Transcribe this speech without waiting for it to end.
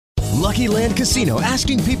Lucky Land Casino,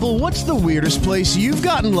 asking people, what's the weirdest place you've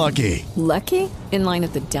gotten lucky? Lucky? In line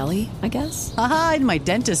at the deli, I guess? Aha, in my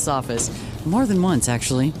dentist's office. More than once,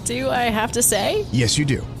 actually. Do I have to say? Yes, you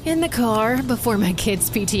do. In the car before my kids'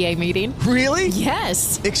 PTA meeting. Really?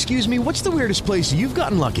 Yes. Excuse me, what's the weirdest place you've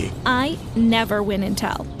gotten lucky? I never win and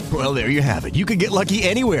tell. Well, there you have it. You can get lucky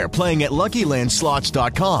anywhere, playing at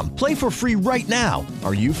LuckyLandSlots.com. Play for free right now.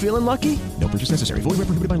 Are you feeling lucky? No purchase necessary. Void where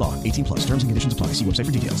prohibited by law. 18 plus. Terms and conditions apply. See website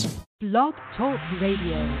for details. Blog Talk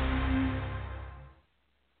Radio.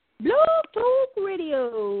 Blog Talk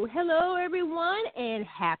Radio. Hello, everyone, and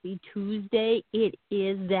happy Tuesday. It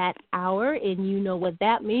is that hour, and you know what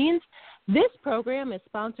that means. This program is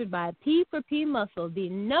sponsored by P4P Muscle, the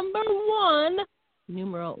number one,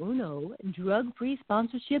 numero uno, drug-free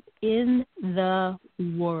sponsorship in the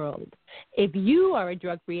world. If you are a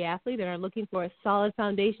drug-free athlete and are looking for a solid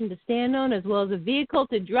foundation to stand on, as well as a vehicle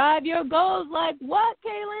to drive your goals, like what,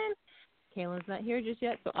 Kaelin? Kaelin's not here just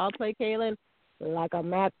yet, so I'll play Kaelin. Like a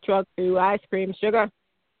Mack truck through ice cream sugar.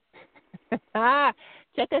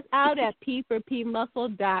 Check us out at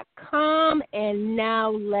p4pmuscle.com. And now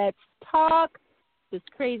let's talk. This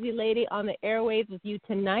crazy lady on the airwaves with you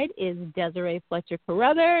tonight is Desiree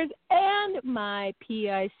Fletcher-Carruthers, and my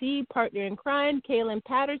PIC partner in crime, Kaelin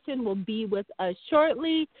Patterson, will be with us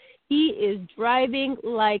shortly. He is driving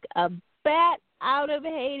like a bat out of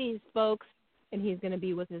Hades, folks, and he's going to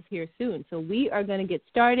be with us here soon. So we are going to get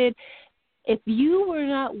started. If you were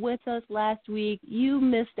not with us last week, you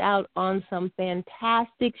missed out on some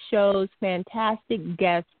fantastic shows, fantastic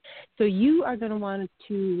guests. So you are going to want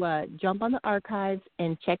to jump on the archives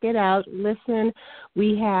and check it out. Listen,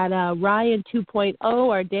 we had Ryan 2.0,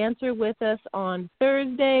 our dancer, with us on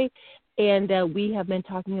Thursday, and we have been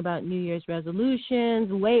talking about New Year's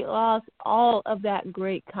resolutions, weight loss, all of that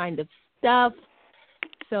great kind of stuff.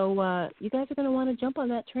 So you guys are going to want to jump on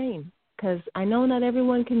that train, because I know not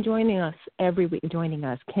everyone can join us every week.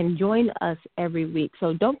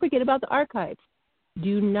 So don't forget about the archives.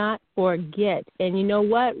 Do not forget. And you know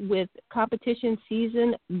what? With competition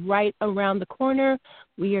season right around the corner,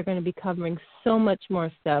 we are going to be covering so much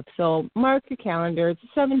more stuff. So mark your calendars,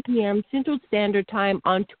 7 p.m. Central Standard Time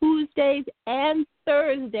on Tuesdays and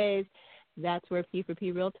Thursdays. That's where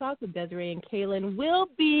P4P Real Talk with Desiree and Kaelin will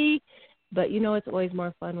be. But you know it's always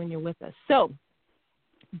more fun when you're with us. So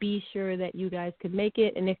be sure that you guys could make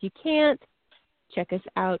it. And if you can't, check us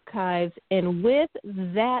archives. And with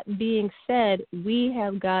that being said, we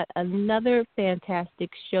have got another fantastic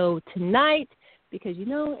show tonight, because you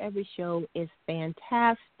know every show is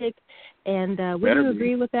fantastic. And would you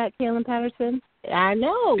agree with that, Kaelin Patterson? I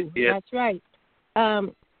know. Yeah. That's right.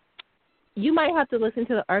 You might have to listen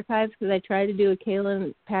to the archives, because I tried to do a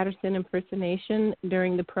Kaelin Patterson impersonation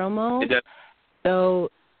during the promo. So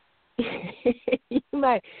you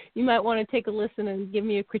might want to take a listen and give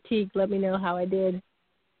me a critique. Let me know how I did.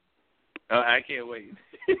 Oh, I can't wait.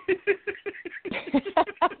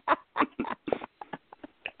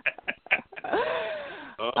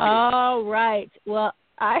 All right. Well,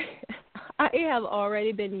 I have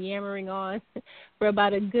already been yammering on for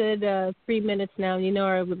about a good 3 minutes now. You know,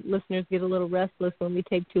 our listeners get a little restless when we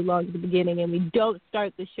take too long at the beginning and we don't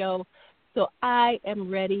start the show. So I am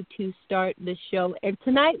ready to start the show. And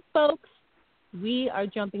tonight, folks, we are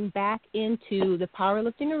jumping back into the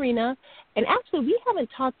powerlifting arena. And actually, we haven't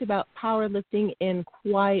talked about powerlifting in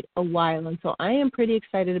quite a while. And so I am pretty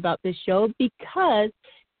excited about this show, because,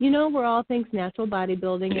 you know, we're all things natural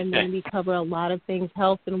bodybuilding, and then we cover a lot of things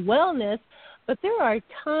health and wellness. But there are a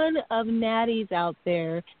ton of natties out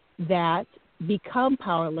there that become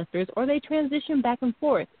powerlifters, or they transition back and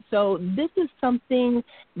forth. So this is something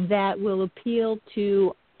that will appeal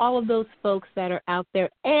to all of those folks that are out there,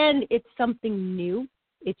 and it's something new,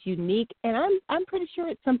 it's unique, and I'm pretty sure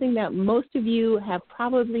it's something that most of you have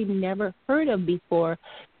probably never heard of before.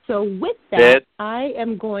 So with that, I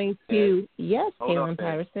am going to Kaelin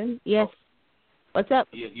Patterson. Yes. What's up?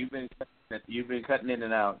 Yeah, you've been cutting in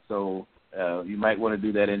and out, so you might want to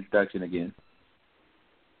do that introduction again.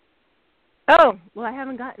 Oh, well, I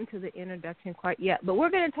haven't gotten to the introduction quite yet, but we're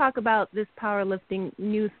going to talk about this powerlifting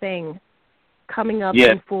new thing coming up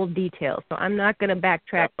in full detail, so I'm not going to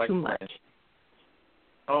backtrack too much.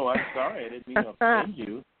 Oh, I'm sorry. I didn't mean to offend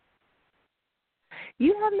you.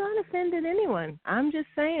 You have not offended anyone. I'm just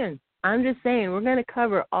saying. We're going to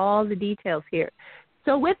cover all the details here.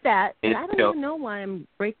 So with that, I don't even know why I'm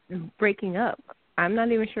breaking up. I'm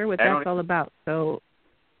not even sure what that's all about, so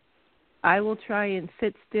I will try and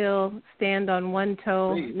sit still, stand on one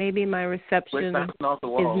toe. Please. Maybe my reception is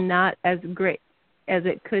not as great as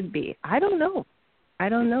it could be. I don't know.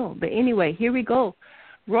 But anyway, here we go.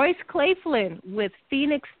 Royce Claiflin with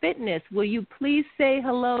Phoenix Fitness. Will you please say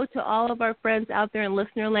hello to all of our friends out there in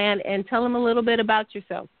listener land and tell them a little bit about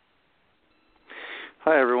yourself?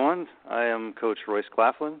 Hi, everyone. I am Coach Royce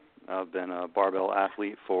Claiflin. I've been a barbell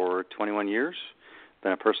athlete for 21 years.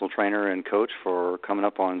 Been a personal trainer and coach for coming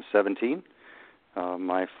up on 17.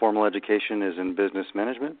 My formal education is in business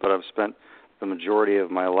management, but I've spent the majority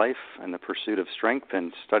of my life in the pursuit of strength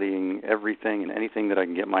and studying everything and anything that I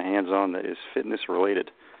can get my hands on that is fitness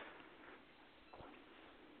related.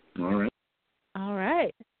 All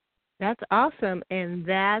right. That's awesome, and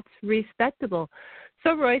that's respectable.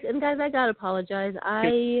 So, Royce, and guys, I got to apologize.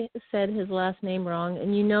 I said his last name wrong,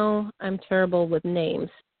 and you know I'm terrible with names,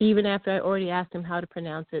 even after I already asked him how to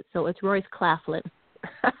pronounce it. So it's Royce Claflin.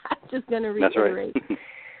 I'm just going to reiterate.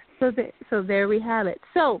 That's right. So there we have it.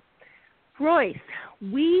 So, Royce,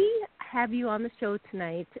 we have you on the show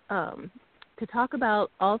tonight to talk about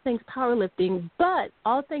all things powerlifting, but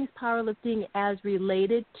all things powerlifting as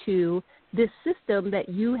related to this system that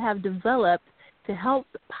you have developed to help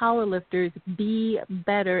powerlifters be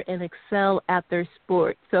better and excel at their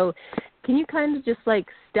sport. So can you kind of just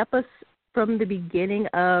step us from the beginning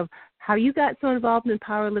of how you got so involved in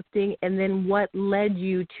powerlifting and then what led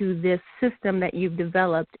you to this system that you've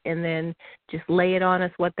developed, and then just lay it on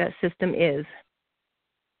us what that system is?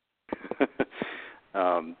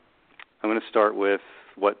 I'm going to start with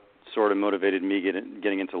what sort of motivated me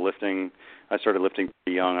getting into lifting. I started lifting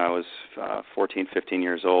pretty young. I was 14, 15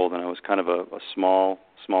 years old, and I was kind of a small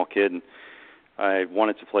kid. And I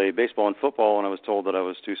wanted to play baseball and football, and I was told that I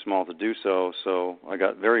was too small to do so. So I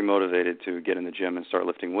got very motivated to get in the gym and start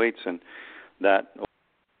lifting weights, and that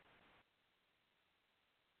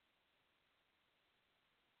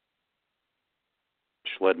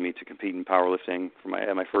led me to compete in powerlifting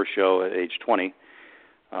at my first show at age 20.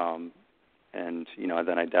 And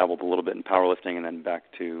then I dabbled a little bit in powerlifting, and then back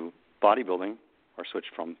to bodybuilding, or switched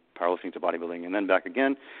from powerlifting to bodybuilding, and then back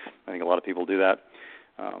again. I think a lot of people do that.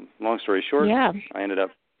 Long story short, I ended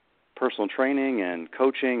up personal training and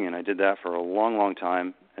coaching, and I did that for a long, long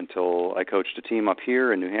time until I coached a team up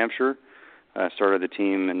here in New Hampshire. I started the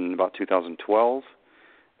team in about 2012,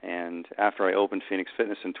 and after I opened Phoenix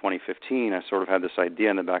Fitness in 2015, I sort of had this idea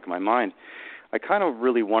in the back of my mind. I kind of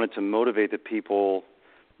really wanted to motivate the people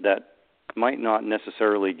that might not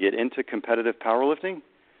necessarily get into competitive powerlifting,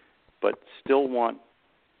 but still want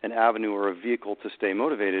an avenue or a vehicle to stay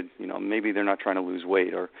motivated. Maybe they're not trying to lose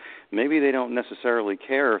weight, or maybe they don't necessarily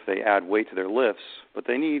care if they add weight to their lifts, but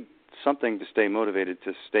they need something to stay motivated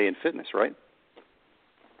to stay in fitness, right?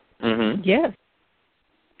 Mm-hmm. Yeah.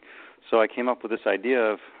 So I came up with this idea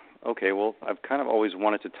of, okay, well, I've kind of always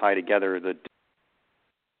wanted to tie together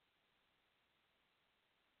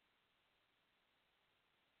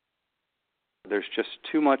there's just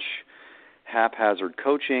too much haphazard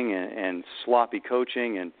coaching and sloppy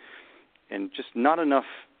coaching and just not enough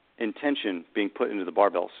intention being put into the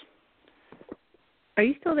barbells. Are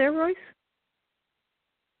you still there, Royce?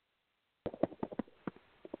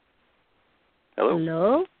 Hello?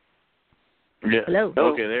 Hello? Yeah. Hello?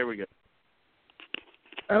 Okay, there we go.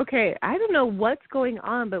 Okay, I don't know what's going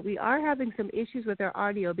on, but we are having some issues with our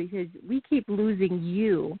audio because we keep losing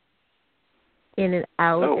you in and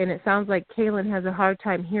out, and it sounds like Kaelin has a hard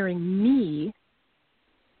time hearing me.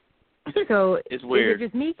 So it's weird. Is it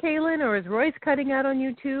just me, Kaelin, or is Royce cutting out on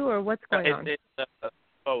you too, or what's going on? It's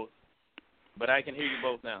both, but I can hear you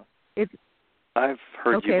both now. I've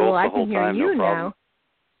heard you both the whole time. Okay, well, I can hear you now.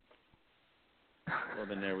 Well,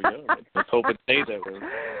 then there we go. Let's hope it stays that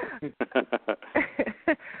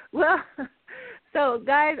way. Well, so,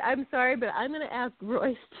 guys, I'm sorry, but I'm going to ask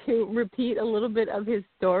Royce to repeat a little bit of his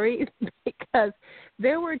story because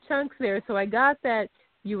there were chunks there. So I got that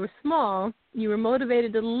you were small, you were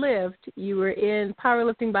motivated to lift, you were in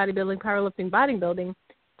powerlifting, bodybuilding,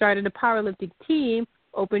 started a powerlifting team,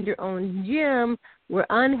 opened your own gym, were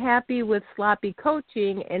unhappy with sloppy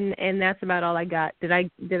coaching, and that's about all I got.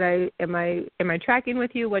 Am I tracking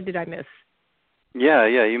with you? What did I miss? Yeah,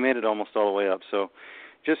 you made it almost all the way up. So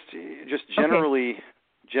just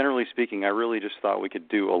generally speaking, I really just thought we could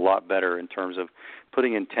do a lot better in terms of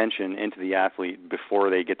putting intention into the athlete before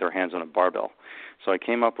they get their hands on a barbell. So I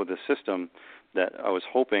came up with a system that I was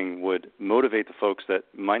hoping would motivate the folks that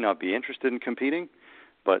might not be interested in competing,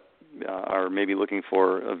 but are maybe looking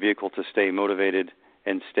for a vehicle to stay motivated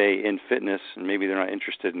and stay in fitness, and maybe they're not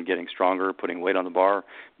interested in getting stronger, putting weight on the bar,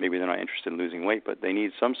 maybe they're not interested in losing weight, but they need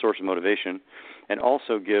some source of motivation, and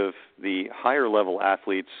also give the higher level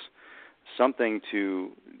athletes something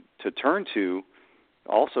to turn to,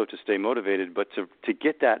 also to stay motivated, but to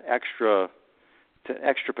get that extra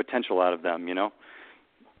potential out of them,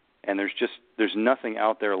 And there's nothing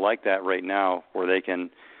out there like that right now where they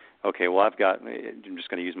can, okay, well, I'm just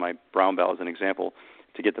going to use my brown belt as an example.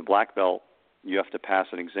 To get the black belt, you have to pass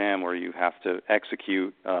an exam where you have to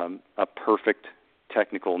execute a perfect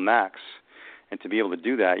technical max. And to be able to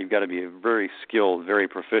do that, you've got to be a very skilled, very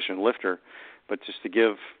proficient lifter. But just to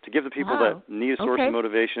give the people that need a source of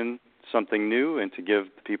motivation something new, and to give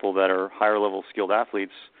the people that are higher level skilled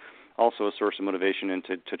athletes also a source of motivation, and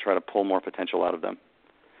to try to pull more potential out of them.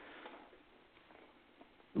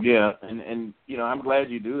 Yeah, and I'm glad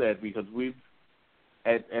you do that, because we've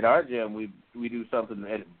at our gym we do something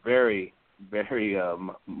at very, very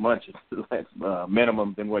much less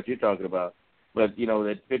minimum than what you're talking about. But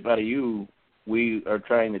at Fit Body U, we are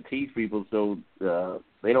trying to teach people so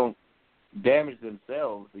they don't damage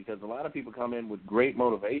themselves, because a lot of people come in with great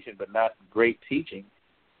motivation but not great teaching.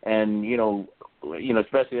 And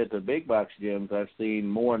especially at the big box gyms, I've seen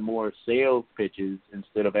more and more sales pitches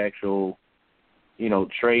instead of actual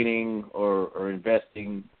training or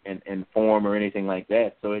investing in form or anything like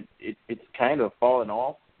that. So it's kind of fallen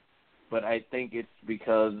off, but I think it's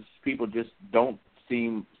because people just don't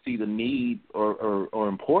see the need or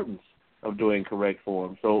importance of doing correct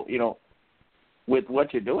form. So, with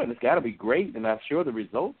what you're doing, it's got to be great, and I'm sure the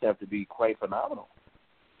results have to be quite phenomenal.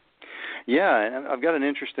 Yeah, and I've got an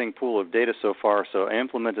interesting pool of data so far. So I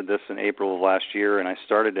implemented this in April of last year, and I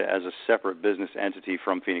started it as a separate business entity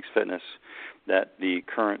from Phoenix Fitness that the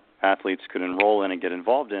current athletes could enroll in and get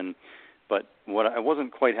involved in. But what I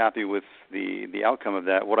wasn't quite happy with the outcome of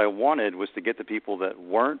that. What I wanted was to get the people that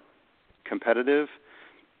weren't competitive,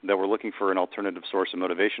 that were looking for an alternative source of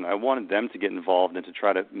motivation. I wanted them to get involved and to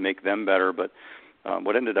try to make them better. But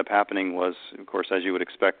what ended up happening was, of course, as you would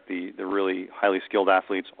expect, the really highly skilled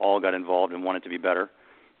athletes all got involved and wanted to be better,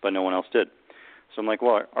 but no one else did. So I'm like,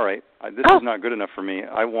 well, all right, this is not good enough for me.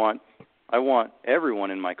 I want everyone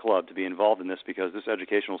in my club to be involved in this, because this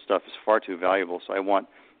educational stuff is far too valuable. So I want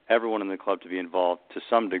everyone in the club to be involved to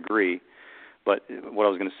some degree. But what I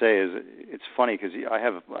was going to say is, it's funny because I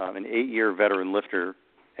have an 8-year veteran lifter,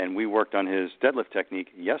 and we worked on his deadlift technique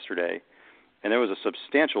yesterday, and there was a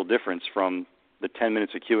substantial difference from the 10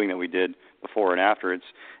 minutes of cueing that we did before and after.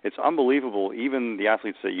 It's unbelievable. Even the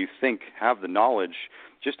athletes that you think have the knowledge,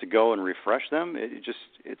 just to go and refresh them,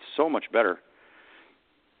 it's so much better.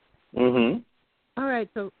 All right,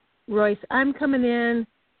 so Royce, I'm coming in.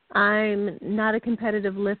 I'm not a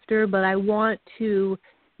competitive lifter, but I want to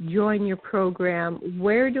join your program.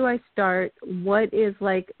 Where do I start? What is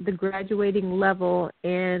like the graduating level,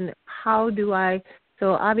 and how do I?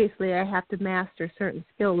 So obviously I have to master certain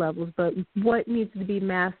skill levels, but what needs to be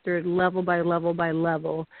mastered level by level by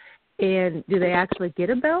level? And do they actually get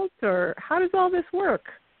a belt, or how does all this work?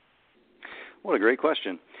 What a great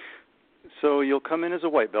question. So you'll come in as a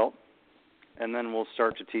white belt, and then we'll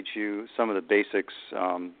start to teach you some of the basics.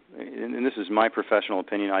 And this is my professional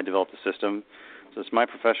opinion. I developed the system. So it's my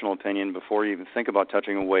professional opinion. Before you even think about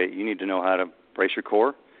touching a weight, you need to know how to brace your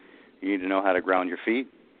core. You need to know how to ground your feet.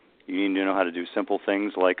 You need to know how to do simple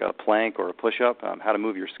things like a plank or a push-up, how to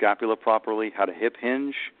move your scapula properly, how to hip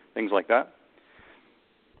hinge, things like that.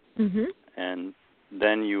 And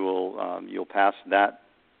then you'll pass that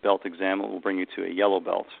belt exam. It will bring you to a yellow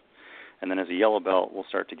belt. And then as a yellow belt, we'll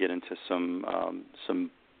start to get into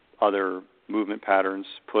some other movement patterns: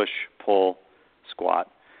 push, pull,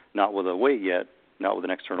 squat. Not with a weight yet, not with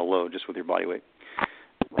an external load, just with your body weight.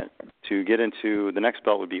 To get into the next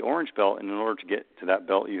belt would be orange belt, and in order to get to that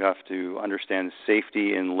belt, you have to understand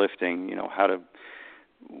safety in lifting.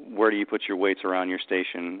 Where do you put your weights around your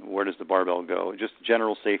station? Where does the barbell go? Just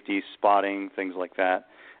general safety, spotting, things like that.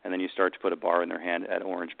 And then you start to put a bar in their hand at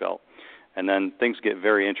orange belt. And then things get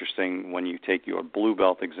very interesting when you take your blue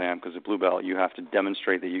belt exam, because at blue belt you have to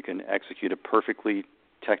demonstrate that you can execute a perfectly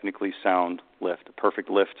technically sound lift, a perfect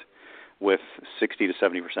lift with 60 to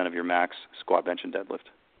 70% of your max squat, bench, and deadlift.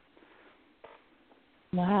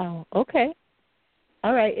 Wow. Okay.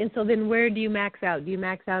 All right. And so then where do you max out? Do you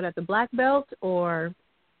max out at the black belt, or?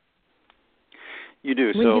 You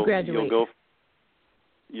do. When do you graduate?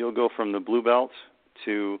 You'll go from the blue belt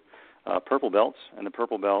to purple belts, and the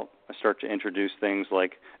purple belt, I start to introduce things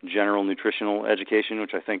like general nutritional education,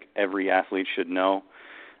 which I think every athlete should know.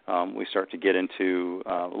 We start to get into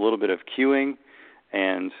a little bit of cueing,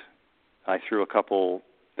 and I threw a couple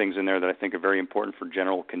things in there that I think are very important for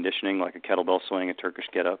general conditioning, like a kettlebell swing, a Turkish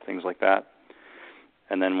get-up, things like that.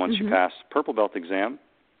 And then once you pass purple belt exam,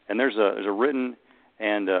 and there's a written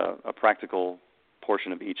and a practical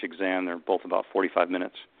portion of each exam. They're both about 45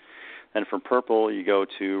 minutes. And from purple, you go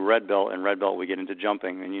to red belt, and red belt we get into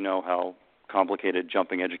jumping, and you know how complicated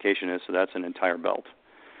jumping education is, so that's an entire belt.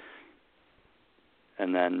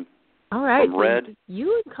 And then all right, from red.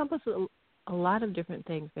 You encompass a lot of different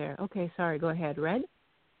things there. Okay, sorry, go ahead. Red?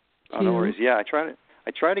 Oh, no worries. Yeah, I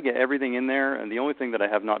try to get everything in there, and the only thing that I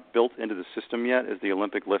have not built into the system yet is the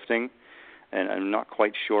Olympic lifting, and I'm not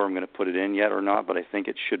quite sure I'm going to put it in yet or not, but I think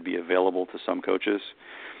it should be available to some coaches.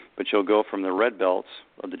 But you'll go from the red belts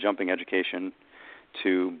of the jumping education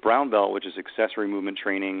to brown belt, which is accessory movement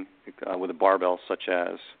training with a barbell, such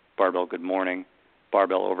as barbell good morning,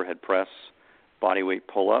 barbell overhead press, body weight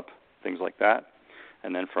pull-up, things like that.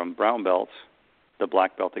 And then from brown belt, the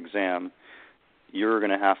black belt exam, you're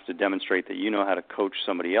going to have to demonstrate that you know how to coach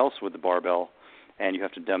somebody else with the barbell, and you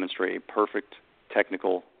have to demonstrate a perfect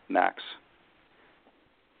technical max.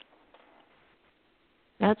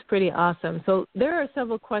 That's pretty awesome. So there are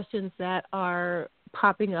several questions that are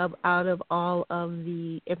popping up out of all of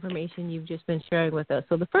the information you've just been sharing with us.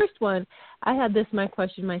 So the first one, I had my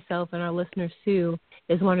question myself, and our listener Sue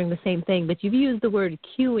is wondering the same thing, but you've used the word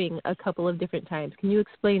cueing a couple of different times. Can you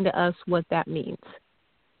explain to us what that means?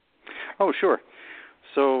 Oh, sure.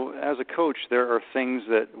 So as a coach, there are things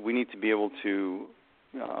that we need to be able to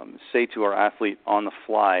say to our athlete on the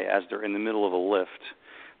fly as they're in the middle of a lift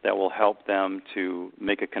that will help them to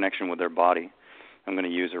make a connection with their body. I'm going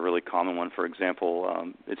to use a really common one. For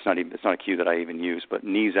example, it's not a cue that I even use, but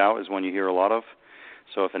knees out is one you hear a lot of.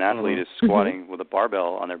 So if an athlete is squatting with a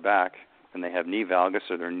barbell on their back and they have knee valgus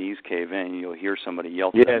or their knees cave in, you'll hear somebody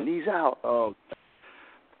yell, "Knees out!" Oh,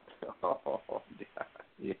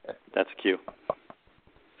 yeah. That's a cue.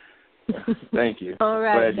 Thank you. All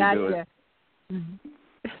right, glad you gotcha. Do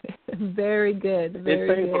it. Very good.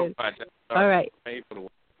 Very good. All right.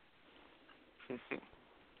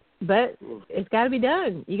 But it's got to be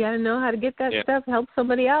done. You got to know how to get that stuff, help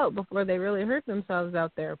somebody out before they really hurt themselves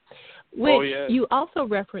out there. Which you also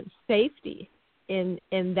referenced safety, and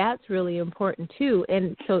that's really important too.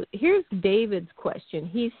 And so here's David's question.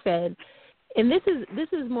 He said, and this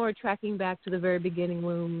is more tracking back to the very beginning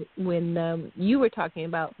when you were talking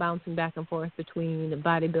about bouncing back and forth between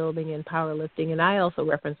bodybuilding and powerlifting, and I also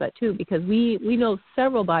referenced that too because we know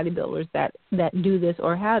several bodybuilders that do this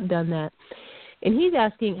or have done that. And he's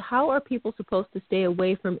asking, how are people supposed to stay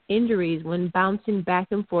away from injuries when bouncing back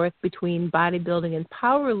and forth between bodybuilding and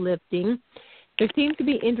powerlifting? There seem to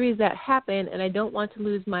be injuries that happen, and I don't want to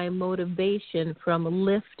lose my motivation from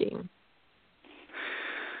lifting.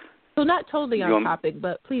 So not totally on topic,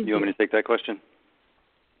 but please. You want me to take that question?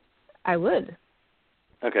 I would.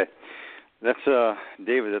 Okay. That's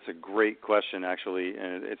David, that's a great question, actually,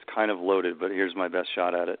 and it's kind of loaded, but here's my best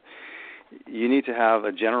shot at it. You need to have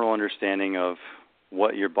a general understanding of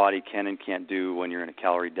what your body can and can't do when you're in a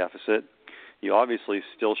calorie deficit. You obviously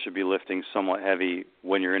still should be lifting somewhat heavy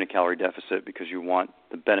when you're in a calorie deficit because you want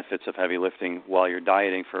the benefits of heavy lifting while you're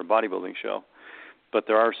dieting for a bodybuilding show. But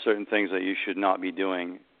there are certain things that you should not be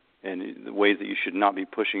doing and the ways that you should not be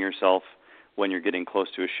pushing yourself when you're getting close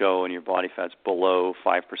to a show and your body fat's below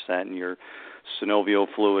 5% and your synovial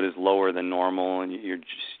fluid is lower than normal and your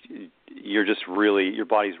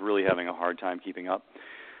body's really having a hard time keeping up.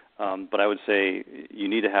 But I would say you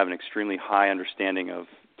need to have an extremely high understanding of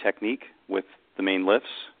technique with the main lifts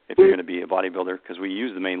if you're going to be a bodybuilder, because we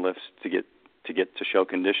use the main lifts to get to show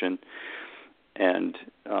condition, and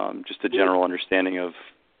just a general understanding of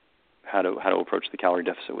how to approach the calorie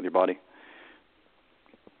deficit with your body.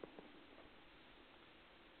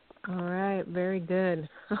 All right, very good.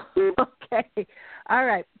 Okay, all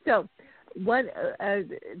right. So, what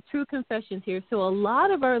true confessions here? So, a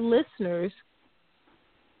lot of our listeners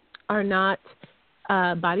are not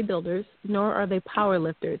bodybuilders, nor are they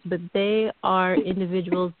powerlifters, but they are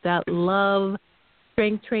individuals that love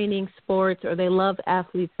strength training, sports, or they love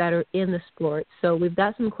athletes that are in the sport. So we've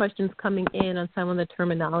got some questions coming in on some of the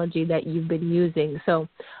terminology that you've been using. So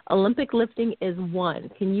Olympic lifting is one.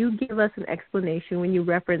 Can you give us an explanation when you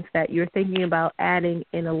reference that you're thinking about adding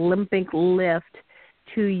an Olympic lift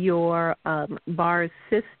to your bars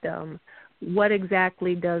system? What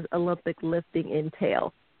exactly does Olympic lifting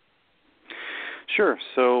entail? Sure.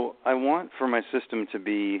 So I want for my system to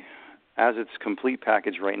be, as its complete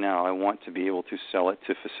package right now, I want to be able to sell it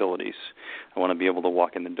to facilities. I want to be able to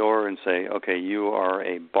walk in the door and say, okay, you are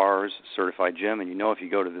a BARS certified gym, and you know if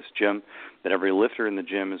you go to this gym that every lifter in the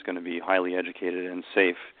gym is going to be highly educated and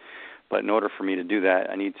safe. But in order for me to do that,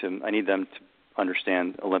 I need them to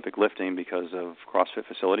understand Olympic lifting because of CrossFit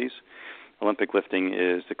facilities. Olympic lifting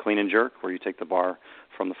is the clean and jerk, where you take the bar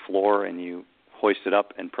from the floor and you hoist it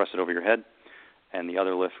up and press it over your head. And the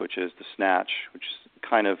other lift, which is the snatch, which is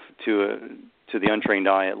kind of to the untrained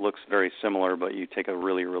eye, it looks very similar, but you take a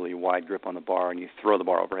really, really wide grip on the bar and you throw the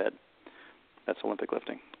bar overhead. That's Olympic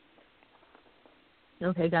lifting.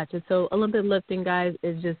 Okay, gotcha. So Olympic lifting, guys,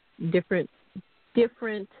 is just different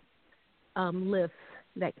lifts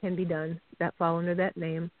that can be done that fall under that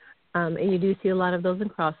name. And you do see a lot of those in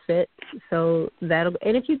CrossFit. So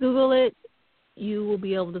and if you Google it, you will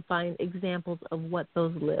be able to find examples of what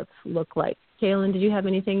those lifts look like. Kaelin, did you have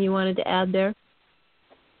anything you wanted to add there?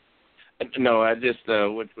 No, I just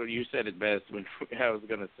what you said it best. When I was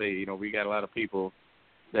going to say, we got a lot of people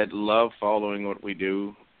that love following what we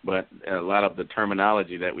do, but a lot of the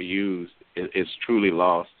terminology that we use is truly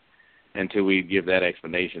lost until we give that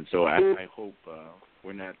explanation. So I hope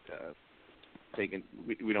we're not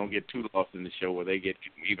we don't get too lost in the show where they get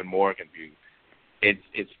even more confused.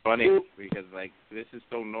 It's funny because this is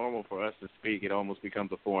so normal for us to speak, it almost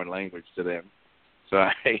becomes a foreign language to them. So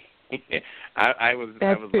I was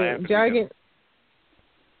laughing. Jargon.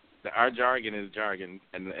 Our jargon is jargon,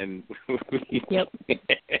 and yep.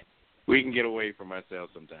 We can get away from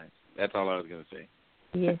ourselves sometimes. That's all I was going to say.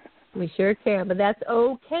 Yes, we sure can, but that's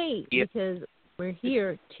okay because we're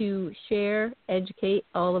here to share, educate,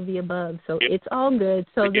 all of the above. So it's all good.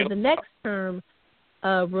 So then the next term,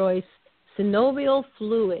 Royce, synovial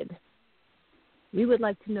fluid. We would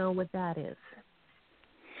like to know what that is.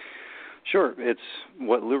 Sure. It's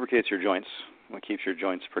what lubricates your joints, what keeps your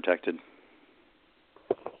joints protected.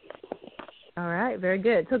 All right, very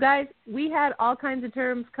good. So, guys, we had all kinds of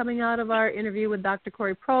terms coming out of our interview with Dr.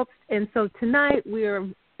 Corey Probst, and so tonight we are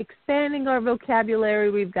expanding our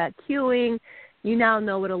vocabulary. We've got cueing. You now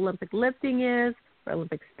know what Olympic lifting is, or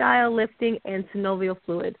Olympic-style lifting, and synovial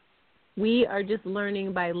fluid. We are just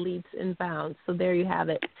learning by leaps and bounds, so there you have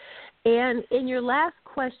it. And in your last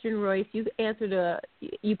question, Royce, you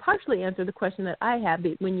partially answered the question that I had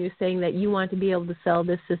when you're saying that you want to be able to sell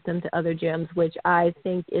this system to other gyms, which I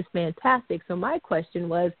think is fantastic. So my question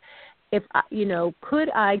was, could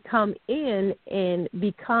I come in and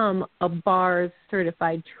become a BARS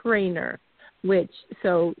certified trainer?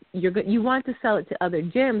 So you want to sell it to other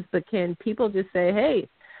gyms, but can people just say, hey,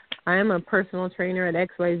 I'm a personal trainer at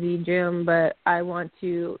XYZ gym, but I want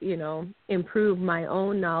to, improve my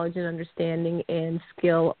own knowledge and understanding and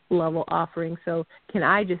skill level offering. So can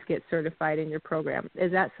I just get certified in your program?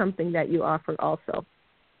 Is that something that you offer also?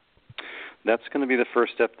 That's going to be the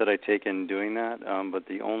first step that I take in doing that. But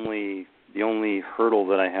the only hurdle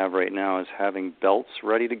that I have right now is having belts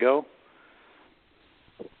ready to go.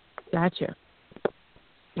 Gotcha.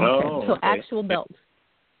 Oh, okay. So okay. Actual belts.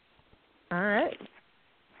 All right.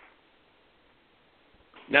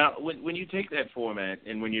 Now, when you take that format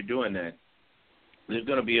and when you're doing that, there's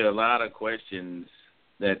going to be a lot of questions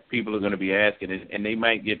that people are going to be asking, and they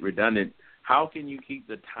might get redundant. How can you keep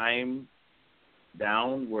the time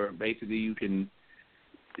down where basically you can,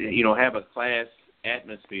 have a class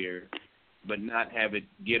atmosphere but not have it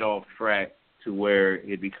get off track to where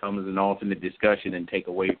it becomes an alternate discussion and take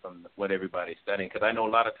away from what everybody's studying? Because I know a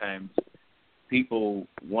lot of times people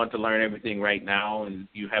want to learn everything right now, and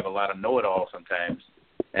you have a lot of know-it-all sometimes.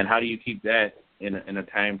 And how do you keep that in a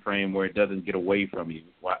time frame where it doesn't get away from you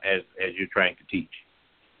as you're trying to teach?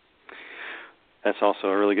 That's also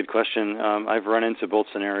a really good question. I've run into both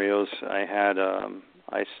scenarios. I had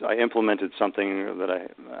I implemented something that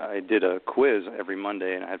I did a quiz every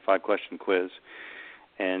Monday, and I had 5-question quiz,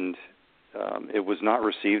 and it was not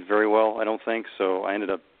received very well, I don't think. So I ended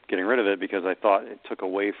up getting rid of it because I thought it took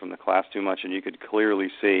away from the class too much, and you could clearly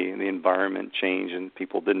see the environment change, and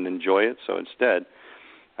people didn't enjoy it. So instead,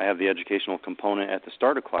 I have the educational component at the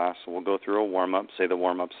start of class. So we'll go through a warm-up, say the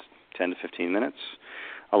warm-up's 10 to 15 minutes.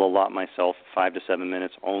 I'll allot myself 5 to 7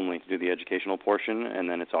 minutes only to do the educational portion, and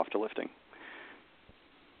then it's off to lifting.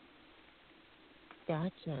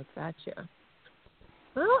 Gotcha.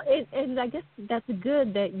 Well, and I guess that's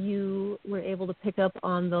good that you were able to pick up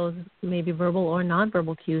on those maybe verbal or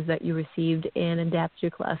nonverbal cues that you received and adapt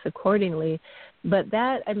your class accordingly. But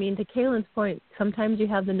to Kaelin's point, sometimes you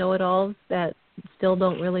have the know-it-alls that still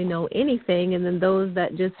don't really know anything, and then those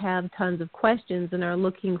that just have tons of questions and are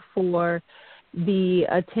looking for the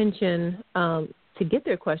attention to get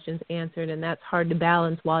their questions answered, and that's hard to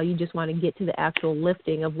balance while you just want to get to the actual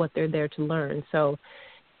lifting of what they're there to learn. So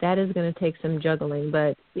that is going to take some juggling,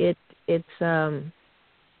 but it's well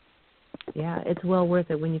worth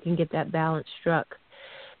it when you can get that balance struck.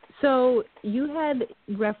 So you had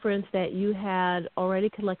referenced that you had already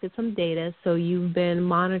collected some data, so you've been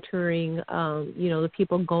monitoring, the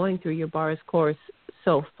people going through your BARS course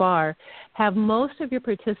so far. Have most of your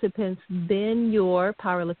participants been your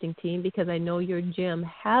powerlifting team? Because I know your gym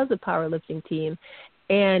has a powerlifting team.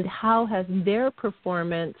 And how has their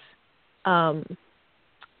performance been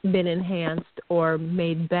enhanced or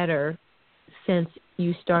made better since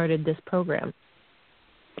you started this program?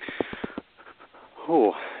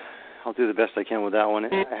 Oh, I'll do the best I can with that one.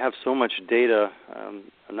 I have so much data,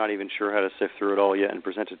 I'm not even sure how to sift through it all yet and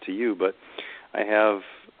present it to you, but I have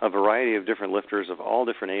a variety of different lifters of all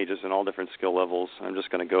different ages and all different skill levels. I'm just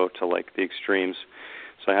going to go to like the extremes.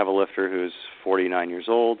 So I have a lifter who's 49 years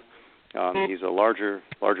old. He's a larger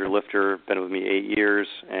lifter, been with me 8 years,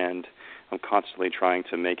 and I'm constantly trying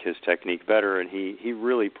to make his technique better, and he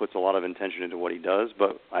really puts a lot of intention into what he does,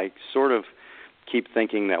 but I sort of keep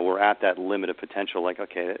thinking that we're at that limit of potential, like,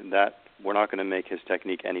 okay, that we're not going to make his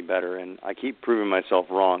technique any better, and I keep proving myself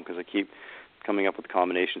wrong because I keep coming up with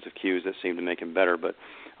combinations of cues that seem to make him better. But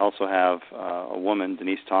I also have a woman,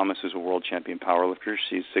 Denise Thomas, who's a world champion powerlifter.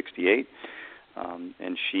 She's 68,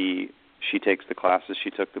 and she takes the classes. She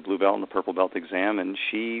took the blue belt and the purple belt exam, and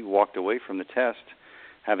she walked away from the test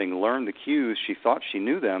having learned the cues. She thought she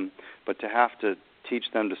knew them, but to have to teach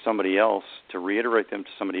them to somebody else, to reiterate them to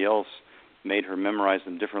somebody else, made her memorize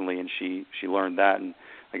them differently, and she learned that. And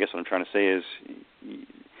I guess what I'm trying to say is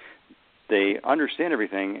they understand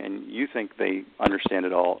everything, and you think they understand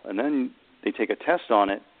it all, and then they take a test on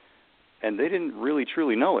it, and they didn't really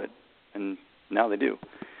truly know it, and now they do.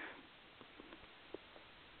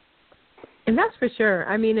 And that's for sure.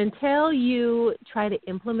 I mean, until you try to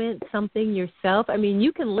implement something yourself, I mean,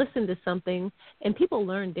 you can listen to something, and people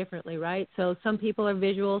learn differently, right? So some people are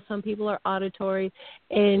visual, some people are auditory,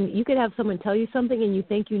 and you could have someone tell you something and you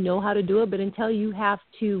think you know how to do it, but until you have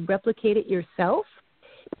to replicate it yourself,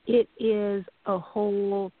 it is a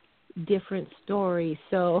whole different story.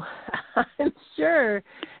 So I'm sure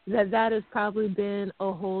that has probably been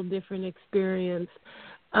a whole different experience.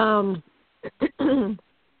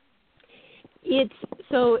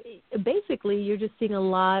 So basically you're just seeing a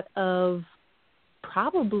lot of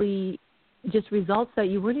probably just results that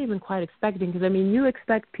you weren't even quite expecting, because, I mean, you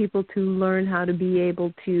expect people to learn how to be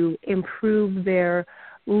able to improve their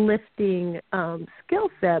lifting skill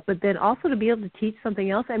set, but then also to be able to teach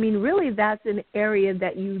something else. I mean, really, that's an area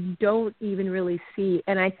that you don't even really see.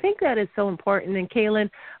 And I think that is so important. And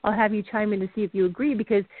Kaelin, I'll have you chime in to see if you agree,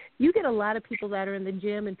 because you get a lot of people that are in the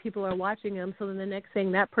gym and people are watching them. So then the next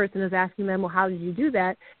thing, that person is asking them, well, how did you do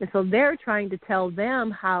that? And so they're trying to tell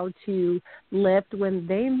them how to lift when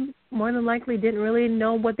they more than likely didn't really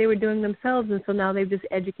know what they were doing themselves, and so now they've just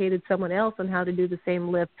educated someone else on how to do the same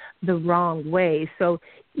lift the wrong way. So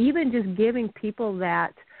even just giving people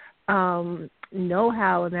that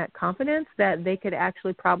know-how and that confidence that they could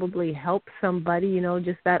actually probably help somebody, you know,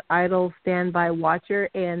 just that idle standby watcher,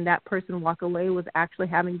 and that person walk away with actually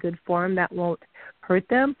having good form that won't hurt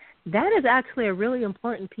them, that is actually a really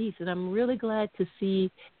important piece, and I'm really glad to see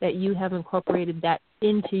that you have incorporated that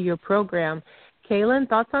into your program. Kaelin,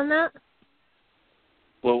 thoughts on that?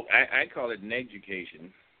 Well, I call it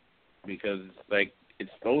education, because, like, it's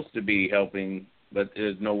supposed to be helping, but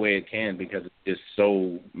there's no way it can because it's just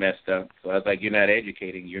so messed up. So I was like, you're not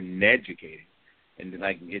educating, you're neducating. And,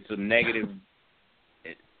 like, it's a negative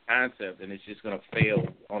concept, and it's just going to fail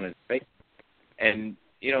on its face. And,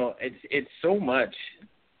 you know, it's so much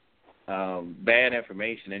bad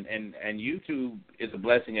information. And YouTube is a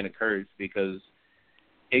blessing and a curse, because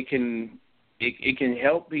it can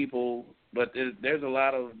help people, but there's a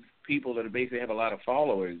lot of people that basically have a lot of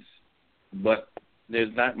followers, but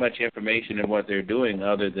there's not much information in what they're doing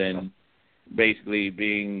other than basically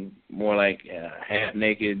being more like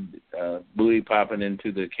half-naked, booty popping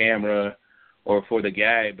into the camera, or for the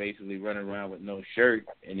guy basically running around with no shirt,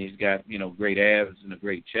 and he's got, you know, great abs and a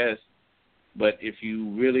great chest. But if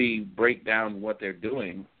you really break down what they're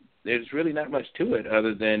doing, there's really not much to it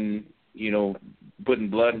other than, you know, putting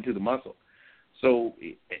blood into the muscle. So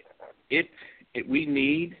we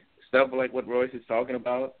need stuff like what Royce is talking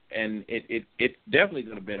about, and it's definitely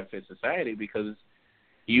going to benefit society, because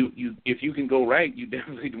if you can go right, you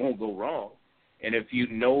definitely won't go wrong. And if you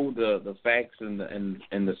know the facts and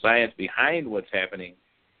the science behind what's happening,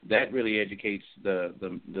 that really educates the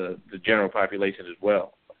general population as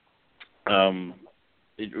well.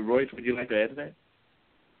 Royce, would you like to add to that?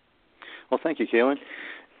 Well, thank you, Kaelin.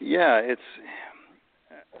 Yeah,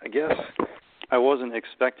 I guess I wasn't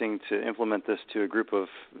expecting to implement this to a group of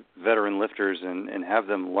veteran lifters and have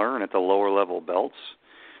them learn at the lower level belts.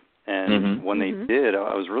 And when they did,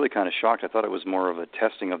 I was really kind of shocked. I thought it was more of a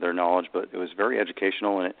testing of their knowledge, but it was very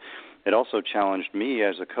educational, and it also challenged me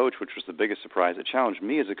as a coach, which was the biggest surprise. It challenged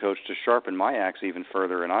me as a coach to sharpen my axe even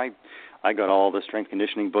further, and I got all the strength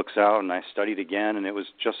conditioning books out, and I studied again, and it was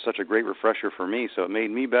just such a great refresher for me. So it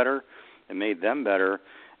made me better, it made them better,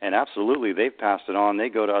 and absolutely they've passed it on. They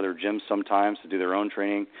go to other gyms sometimes to do their own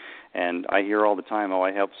training, and I hear all the time, oh,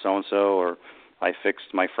 I helped so-and-so, or I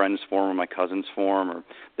fixed my friend's form or my cousin's form, or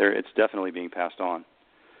it's definitely being passed on.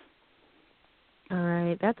 All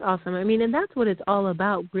right. That's awesome. I mean, and that's what it's all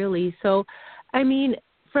about, really. So, I mean,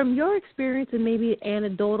 from your experience and maybe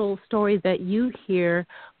anecdotal stories that you hear,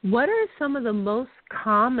 what are some of the most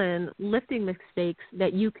common lifting mistakes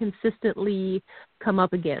that you consistently come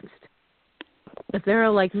up against? If there are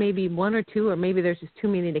like maybe one or two, or maybe there's just too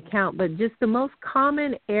many to count, but just the most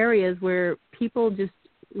common areas where people just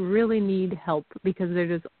really need help because they're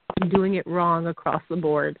just doing it wrong across the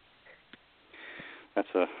board. That's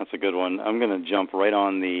a good one. I'm going to jump right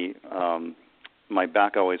on the my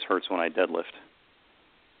back always hurts when I deadlift.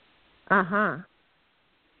 Uh-huh.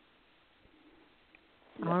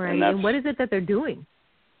 All right. And what is it that they're doing?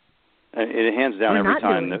 It hands down or every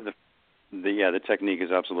time. Doing? The technique is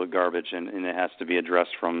absolute garbage, and it has to be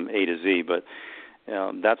addressed from A to Z. But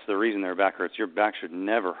that's the reason their back hurts. Your back should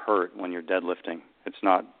never hurt when you're deadlifting. It's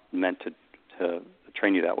not meant to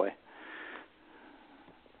train you that way.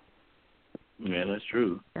 Yeah, that's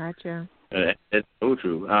true. Gotcha. That's so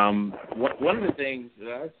true. One of the things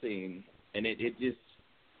that I've seen, and it just,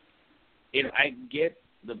 I get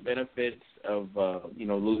the benefits of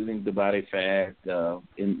losing the body fat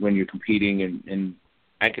when you're competing, and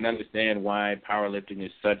I can understand why powerlifting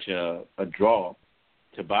is such a draw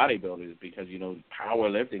to bodybuilders, because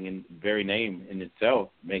powerlifting in the very name in itself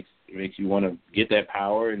makes you want to get that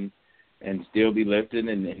power and still be lifting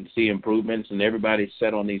and see improvements, and everybody's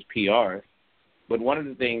set on these PRs. But one of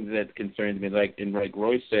the things that concerns me, like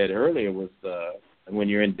Royce said earlier, was when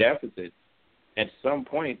you're in deficit, at some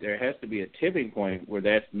point there has to be a tipping point where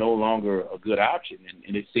that's no longer a good option.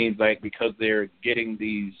 And it seems like because they're getting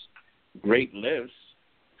these great lifts,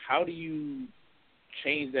 how do you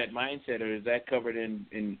change that mindset, or is that covered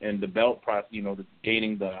in the belt process,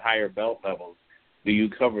 gaining the higher belt levels? Do you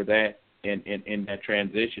cover that in that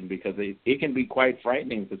transition? Because it can be quite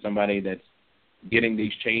frightening for somebody that's getting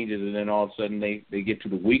these changes, and then all of a sudden they get to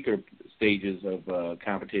the weaker stages of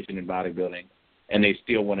competition in bodybuilding, and they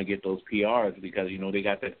still want to get those PRs because, they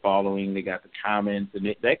got that following, they got the comments,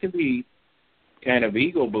 and that can be kind of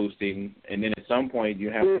ego boosting, and then at some point you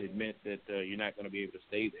have to admit that you're not going to be able to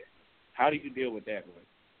stay there. How do you deal with that,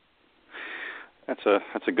 Roy?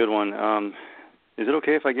 That's a good one. Is it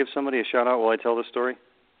okay if I give somebody a shout out while I tell this story?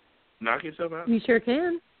 Knock yourself out. You sure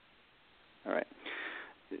can. All right.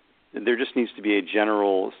 There just needs to be a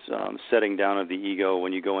general setting down of the ego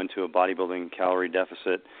when you go into a bodybuilding calorie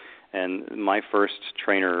deficit. And my first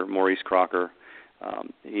trainer, Maurice Crocker,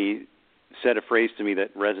 he said a phrase to me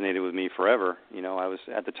that resonated with me forever.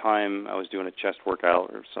 At the time I was doing a chest workout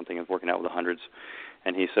or something, and working out with the hundreds,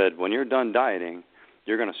 and he said, when you're done dieting,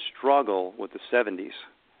 you're going to struggle with the 70s.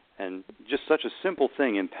 And just such a simple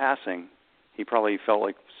thing in passing, he probably felt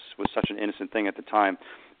like was such an innocent thing at the time.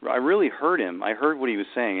 I really heard him. I heard what he was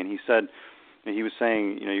saying, and he was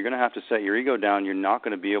saying, you're going to have to set your ego down. You're not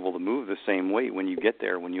going to be able to move the same weight when you get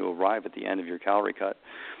there, when you arrive at the end of your calorie cut.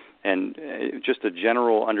 And just a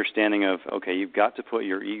general understanding of, okay, you've got to put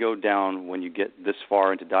your ego down when you get this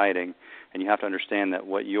far into dieting, and you have to understand that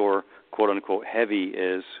what your quote-unquote heavy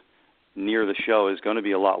is near the show is going to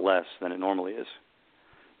be a lot less than it normally is.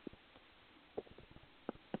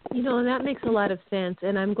 And that makes a lot of sense,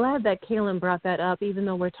 and I'm glad that Kaelin brought that up, even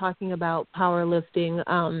though we're talking about powerlifting,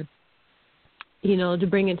 to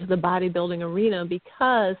bring into the bodybuilding arena,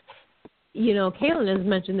 because, Kaelin has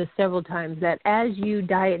mentioned this several times, that as you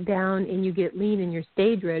diet down and you get lean and you're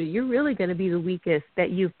stage ready, you're really going to be the weakest that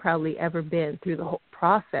you've probably ever been through the whole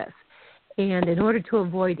process. And in order to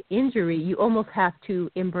avoid injury, you almost have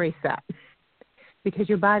to embrace that, because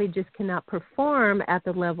your body just cannot perform at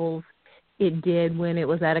the levels it did when it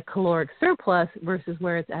was at a caloric surplus versus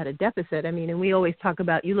where it's at a deficit. I mean, and we always talk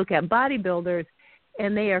about, you look at bodybuilders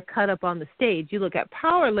and they are cut up on the stage. You look at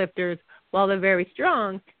power lifters, while they're very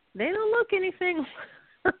strong, they don't look anything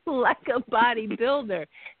like a bodybuilder,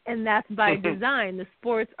 and that's by design. The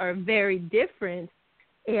sports are very different,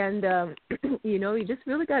 and, you just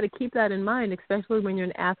really got to keep that in mind, especially when you're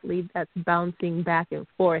an athlete that's bouncing back and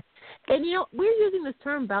forth. And, we're using this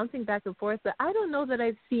term bouncing back and forth, but I don't know that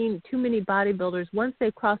I've seen too many bodybuilders, once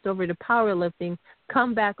they've crossed over to powerlifting,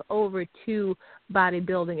 come back over to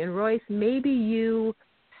bodybuilding. And, Royce, maybe you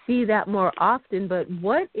see that more often, but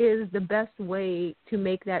what is the best way to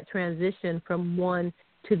make that transition from one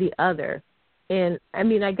to the other? And, I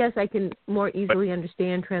mean, I guess I can more easily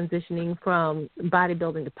understand transitioning from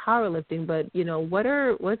bodybuilding to powerlifting, but,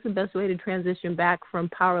 what's the best way to transition back from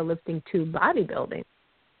powerlifting to bodybuilding?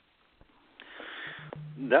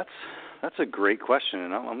 That's a great question,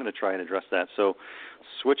 and I'm going to try and address that. So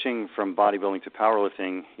switching from bodybuilding to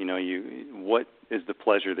powerlifting, what is the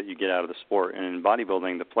pleasure that you get out of the sport? And in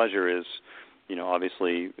bodybuilding, the pleasure is,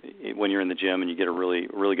 Obviously, when you're in the gym and you get a really,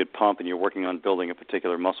 really good pump and you're working on building a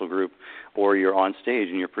particular muscle group, or you're on stage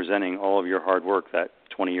and you're presenting all of your hard work, that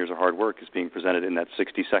 20 years of hard work is being presented in that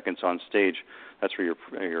 60 seconds on stage. That's where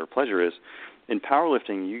your pleasure is. In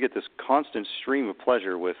powerlifting, you get this constant stream of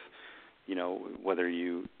pleasure with, whether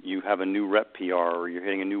you have a new rep PR or you're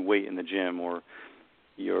hitting a new weight in the gym, or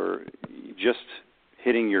you're just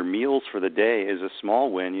hitting your meals for the day is a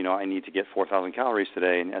small win. I need to get 4,000 calories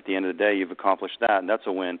today, and at the end of the day, you've accomplished that, and that's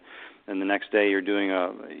a win. And the next day, you're doing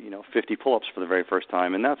 50 pull-ups for the very first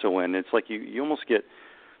time, and that's a win. It's like you almost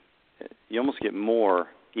get more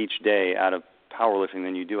each day out of powerlifting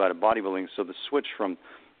than you do out of bodybuilding. So the switch from,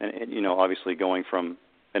 obviously going from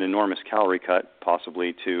an enormous calorie cut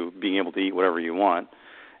possibly to being able to eat whatever you want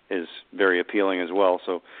is very appealing as well.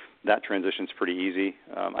 So that transition's pretty easy.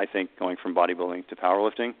 I think going from bodybuilding to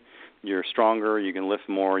powerlifting, you're stronger, you can lift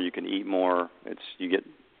more, you can eat more. You get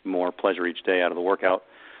more pleasure each day out of the workout.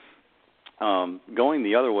 Going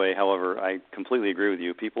the other way, however, I completely agree with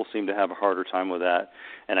you. People seem to have a harder time with that,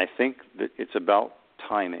 and I think that it's about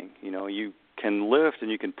timing. You can lift and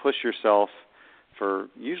you can push yourself for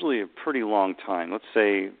usually a pretty long time. Let's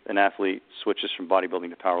say an athlete switches from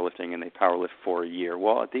bodybuilding to powerlifting and they powerlift for a year.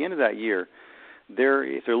 Well, at the end of that year,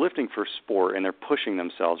 if they're lifting for sport and they're pushing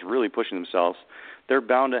themselves, really pushing themselves, they're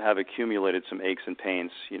bound to have accumulated some aches and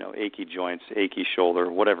pains, achy joints, achy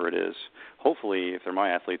shoulder, whatever it is. Hopefully, if they're my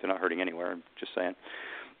athlete, they're not hurting anywhere. I'm just saying.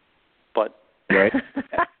 But right.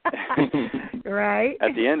 Right.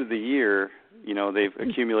 At the end of the year, they've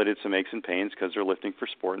accumulated some aches and pains because they're lifting for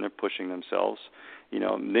sport and they're pushing themselves.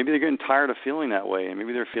 Maybe they're getting tired of feeling that way, and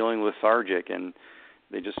maybe they're feeling lethargic, and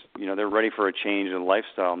they just, they're ready for a change in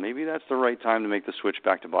lifestyle. Maybe that's the right time to make the switch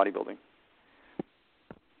back to bodybuilding.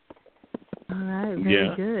 All right,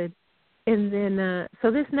 very good. And then,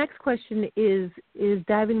 so this next question is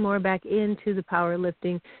diving more back into the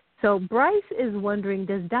powerlifting. So Bryce is wondering,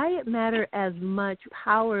 does diet matter as much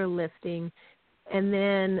powerlifting? And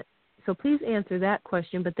then, so please answer that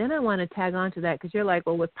question. But then I want to tag on to that because you're like,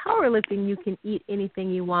 well, with powerlifting, you can eat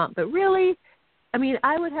anything you want. But really,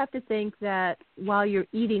 I would have to think that while you're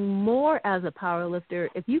eating more as a powerlifter,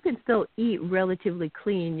 if you can still eat relatively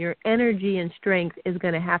clean, your energy and strength is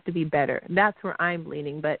going to have to be better. That's where I'm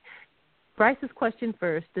leaning. But Bryce's question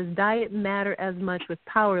first, does diet matter as much with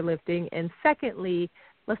powerlifting? And secondly,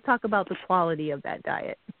 let's talk about the quality of that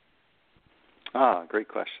diet. Great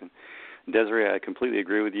question. Desiree, I completely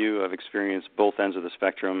agree with you. I've experienced both ends of the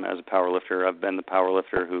spectrum as a powerlifter. I've been the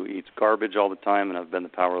powerlifter who eats garbage all the time, and I've been the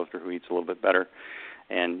powerlifter who eats a little bit better.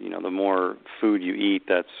 And, the more food you eat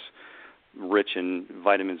that's rich in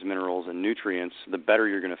vitamins, minerals, and nutrients, the better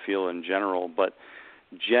you're going to feel in general. But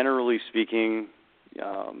generally speaking,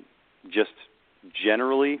 just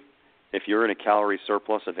generally, if you're in a calorie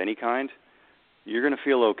surplus of any kind, you're going to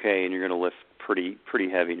feel okay, and you're going to lift pretty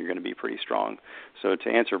heavy, and you're going to be pretty strong. So to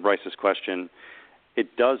answer Bryce's question,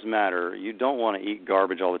 it does matter. You don't want to eat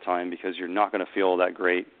garbage all the time because you're not going to feel that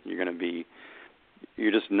great.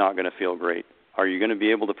 You're just not going to feel great. Are you going to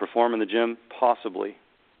be able to perform in the gym? Possibly,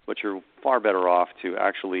 but you're far better off to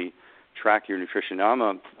actually track your nutrition. Now,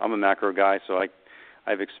 I'm a macro guy, so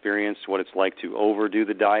I've experienced what it's like to overdo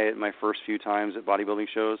the diet my first few times at bodybuilding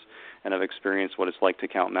shows, and I've experienced what it's like to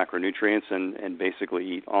count macronutrients and basically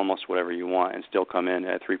eat almost whatever you want and still come in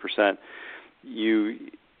at 3%.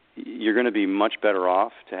 You're going to be much better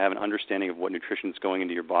off to have an understanding of what nutrition is going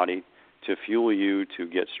into your body to fuel you to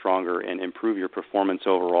get stronger and improve your performance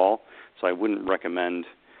overall. So I wouldn't recommend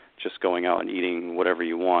just going out and eating whatever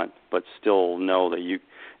you want, but still know that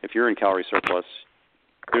if you're in calorie surplus,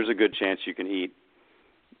 there's a good chance you can eat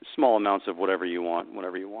small amounts of whatever you want.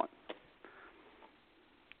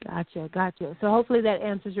 Gotcha. So hopefully that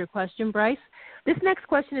answers your question, Bryce. This next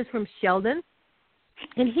question is from Sheldon,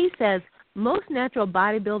 and he says, most natural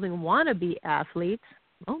bodybuilding wannabe athletes,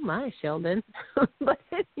 oh my, Sheldon, but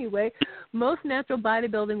anyway, most natural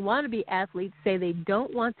bodybuilding wannabe athletes say they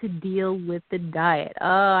don't want to deal with the diet. Oh,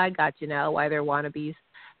 I got you now, why they're wannabes.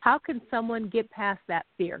 How can someone get past that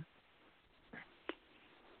fear?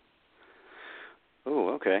 Oh,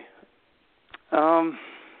 okay.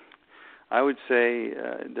 I would say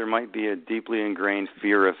there might be a deeply ingrained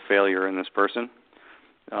fear of failure in this person,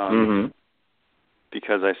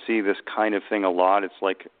 because I see this kind of thing a lot. It's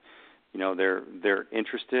like, they're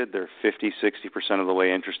interested. They're 50, 60% of the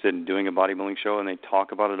way interested in doing a bodybuilding show, and they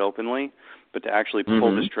talk about it openly. But to actually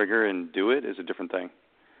pull this trigger and do it is a different thing.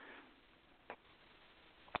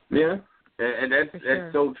 Yeah, and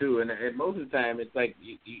that's so true. And most of the time, it's like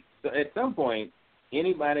at some point,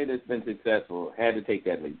 anybody that's been successful had to take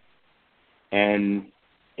that leap. And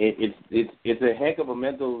it's a heck of a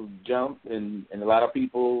mental jump, and a lot of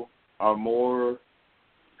people are more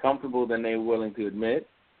comfortable than they're willing to admit.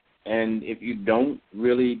 And if you don't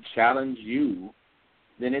really challenge you,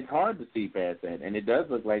 then it's hard to see past that. And it does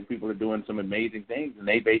look like people are doing some amazing things, and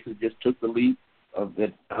they basically just took the leap of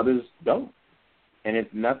that others don't. And it's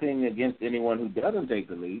nothing against anyone who doesn't take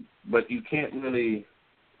the leap, but you can't really,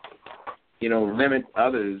 limit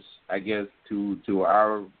others, I guess, to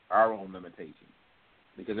our own limitations,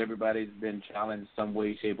 because everybody's been challenged some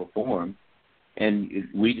way, shape, or form, and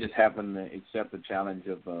we just happen to accept the challenge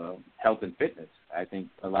of health and fitness, I think,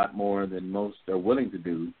 a lot more than most are willing to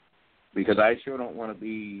do, because I sure don't want to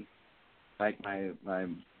be like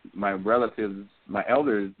my relatives, my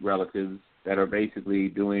elders' relatives, that are basically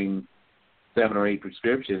doing 7 or 8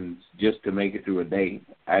 prescriptions just to make it through a day.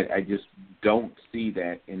 I just don't see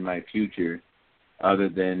that in my future, other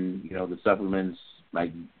than, the supplements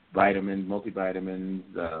like vitamins, multivitamins,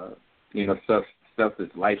 stuff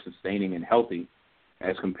that's life-sustaining and healthy,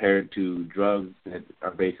 as compared to drugs that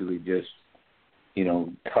are basically just,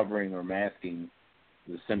 covering or masking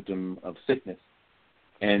the symptom of sickness.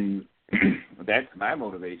 And that's my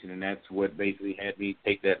motivation, and that's what basically had me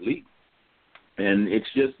take that leap. And it's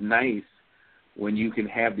just nice when you can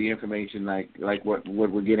have the information like what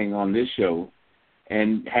we're getting on this show,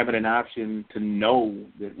 and having an option to know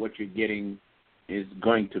that what you're getting is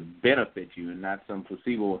going to benefit you, and not some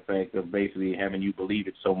placebo effect of basically having you believe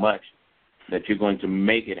it so much that you're going to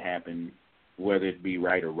make it happen, whether it be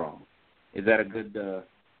right or wrong. Is that a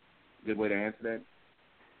good way to answer that?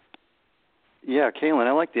 Yeah, Kaelin,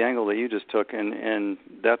 I like the angle that you just took, and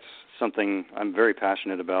that's something I'm very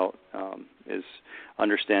passionate about, is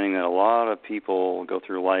understanding that a lot of people go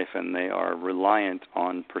through life and they are reliant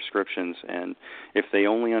on prescriptions, and if they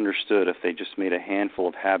only understood, if they just made a handful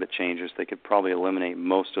of habit changes, they could probably eliminate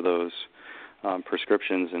most of those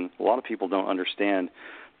prescriptions. And a lot of people don't understand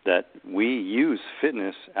that we use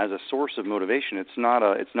fitness as a source of motivation. It's not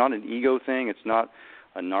an ego thing. It's not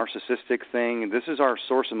a narcissistic thing. This is our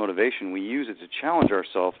source of motivation. We use it to challenge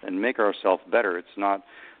ourselves and make ourselves better. It's not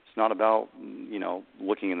about,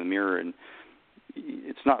 looking in the mirror, and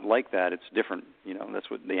it's not like that. It's different. That's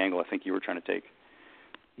what the angle I think you were trying to take.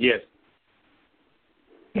 Yes.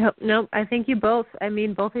 Yep. No, I think you both.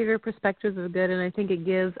 Both of your perspectives are good, and I think it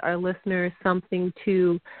gives our listeners something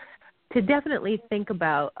to definitely think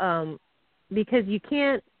about, because you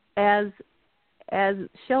can't, as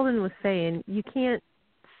Sheldon was saying, you can't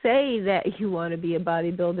say that you want to be a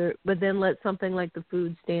bodybuilder, but then let something like the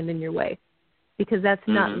food stand in your way, because that's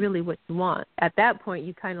not really what you want. At that point,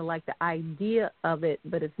 you kind of like the idea of it,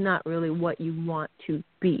 but it's not really what you want to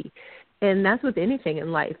be. And that's with anything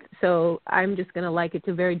in life. So I'm just going to like it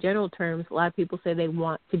to very general terms. A lot of people say they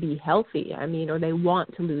want to be healthy, or they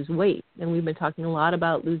want to lose weight. And we've been talking a lot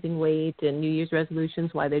about losing weight and New Year's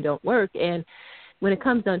resolutions, why they don't work. And when it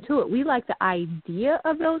comes down to it, we like the idea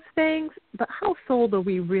of those things, but how sold are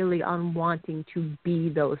we really on wanting to be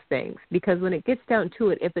those things? Because when it gets down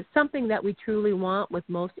to it, if it's something that we truly want with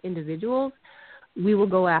most individuals, we will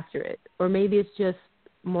go after it. Or maybe it's just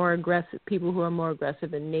more aggressive, people who are more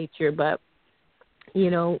aggressive in nature. But,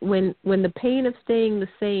 when the pain of staying the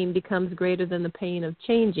same becomes greater than the pain of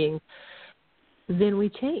changing, then we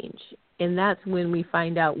change. And that's when we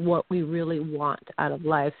find out what we really want out of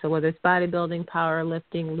life. So whether it's bodybuilding,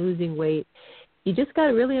 powerlifting, losing weight, you just got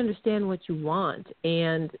to really understand what you want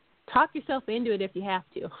and talk yourself into it if you have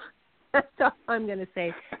to. That's all I'm going to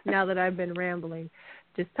say now that I've been rambling.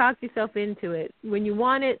 Just talk yourself into it. When you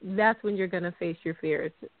want it, that's when you're going to face your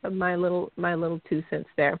fears. My little 2 cents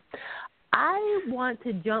there. I want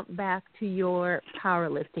to jump back to your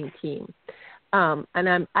powerlifting team.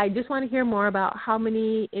 And I just want to hear more about how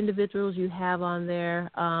many individuals you have on there,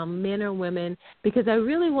 men or women, because I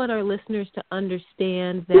really want our listeners to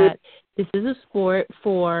understand that this is a sport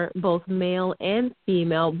for both male and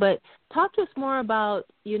female. But talk to us more about,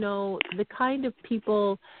 the kind of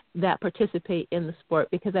people that participate in the sport,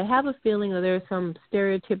 because I have a feeling that there's some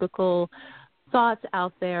stereotypical thoughts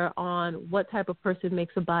out there on what type of person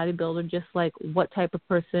makes a bodybuilder, just like what type of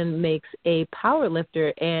person makes a power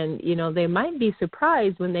lifter. And, they might be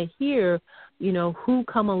surprised when they hear, who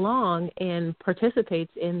come along and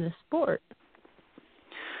participates in this sport.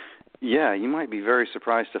 Yeah, you might be very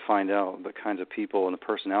surprised to find out the kinds of people and the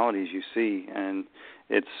personalities you see. And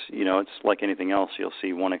it's like anything else. You'll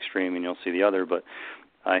see one extreme and you'll see the other. But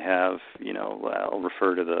I have, I'll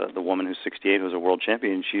refer to the woman who's 68 who was a world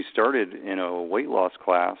champion. She started in a weight loss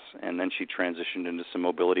class, and then she transitioned into some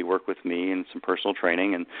mobility work with me and some personal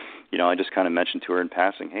training. And, I just kind of mentioned to her in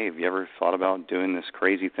passing, hey, have you ever thought about doing this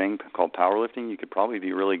crazy thing called powerlifting? You could probably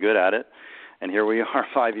be really good at it. And here we are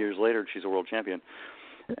 5 years later, she's a world champion.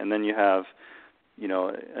 And then you have,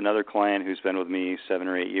 another client who's been with me 7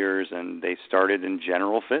 or 8 years, and they started in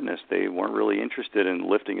general fitness. They weren't really interested in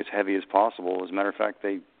lifting as heavy as possible. As a matter of fact,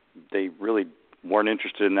 they really weren't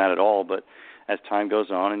interested in that at all. But as time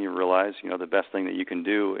goes on and you realize, the best thing that you can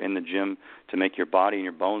do in the gym to make your body and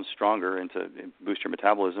your bones stronger and to boost your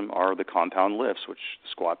metabolism are the compound lifts, which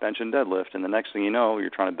squat, bench, and deadlift. And the next thing you know,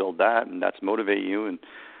 you're trying to build that, and that's motivate you. And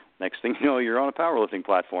next thing you know, you're on a powerlifting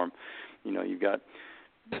platform. You've got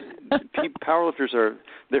powerlifters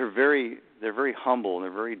they're very humble, and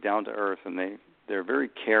they're very down to earth, and they're very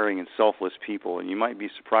caring and selfless people. And you might be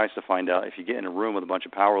surprised to find out if you get in a room with a bunch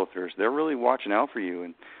of powerlifters, they're really watching out for you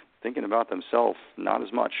and thinking about themselves, not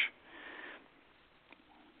as much.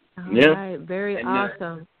 All right. Very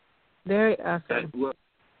awesome. Very awesome.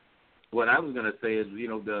 What I was going to say is,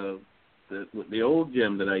 the old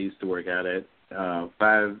gym that I used to work out at,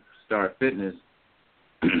 5-Star Fitness,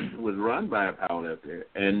 was run by a powerlifter.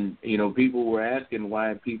 And, people were asking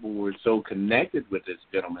why people were so connected with this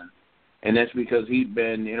gentleman. And that's because he'd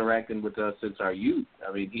been interacting with us since our youth.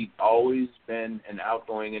 I mean, he'd always been an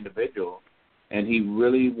outgoing individual. And he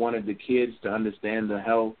really wanted the kids to understand the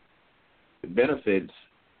health benefits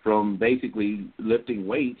from basically lifting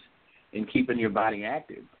weights and keeping your body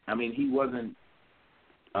active. I mean, he wasn't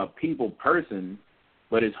a people person,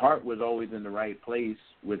 but his heart was always in the right place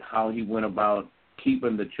with how he went about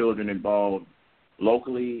keeping the children involved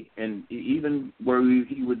locally, and even where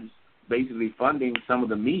he was basically funding some of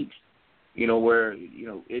the meets, where,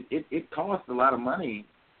 it costs a lot of money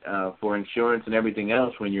for insurance and everything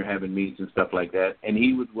else when you're having meets and stuff like that. And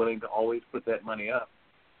he was willing to always put that money up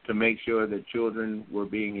to make sure that children were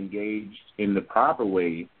being engaged in the proper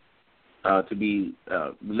way to be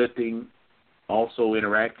lifting, also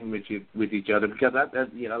interacting with each other. Because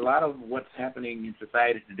a lot of what's happening in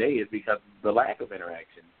society today is because of the lack of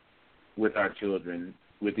interaction with our children,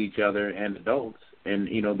 with each other and adults. And,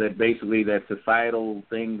 that basically that societal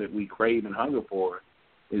thing that we crave and hunger for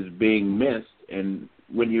is being missed. And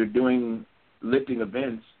when you're doing lifting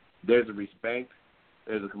events, there's a respect,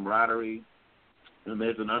 there's a camaraderie, and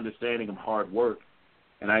there's an understanding of hard work.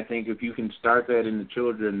 And I think if you can start that in the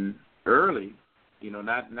children early,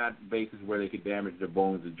 not bases where they could damage their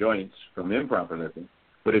bones or joints from improper lifting,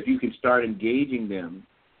 but if you can start engaging them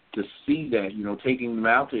to see that, taking them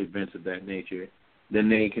out to events of that nature, then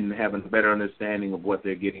they can have a better understanding of what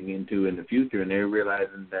they're getting into in the future, and they're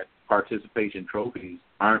realizing that participation trophies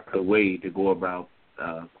aren't the way to go about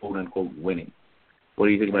quote-unquote winning. What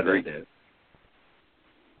do you think about that, Dad?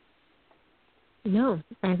 No,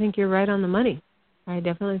 I think you're right on the money. I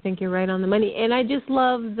definitely think you're right on the money. And I just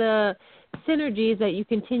love the synergies that you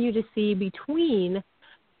continue to see between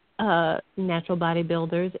natural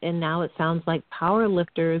bodybuilders and now it sounds like power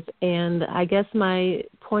lifters. And I guess my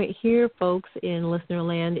point here, folks, in listener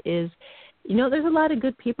land is, there's a lot of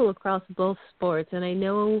good people across both sports. And I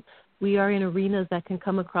know we are in arenas that can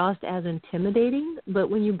come across as intimidating, but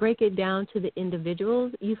when you break it down to the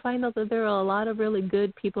individuals, you find out that there are a lot of really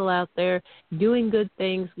good people out there doing good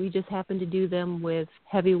things. We just happen to do them with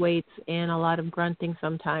heavy weights and a lot of grunting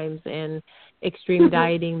sometimes and extreme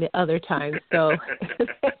dieting the other times. So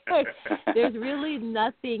there's really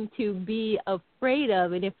nothing to be afraid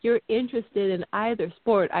of. And if you're interested in either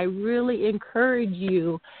sport, I really encourage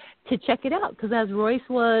you to check it out, because as Royce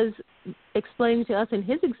was explaining to us in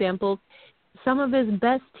his example, some of his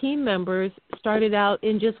best team members started out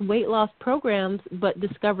in just weight loss programs but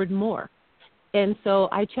discovered more. And so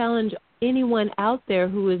I challenge anyone out there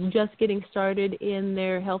who is just getting started in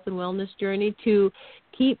their health and wellness journey to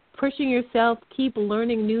keep pushing yourself, keep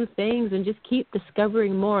learning new things, and just keep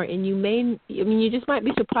discovering more. And you just might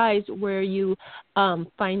be surprised where you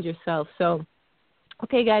find yourself. So,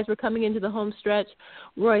 okay, guys, we're coming into the home stretch.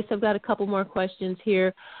 Royce, I've got a couple more questions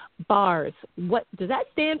here. BARS, what does that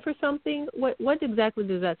stand for something? What exactly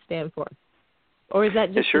does that stand for? Or is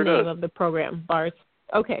that just the name of the program, BARS?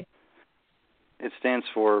 Okay. It stands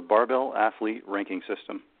for Barbell Athlete Ranking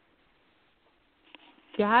System.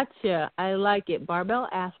 Gotcha. I like it. Barbell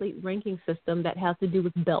Athlete Ranking System that has to do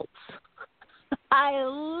with belts. I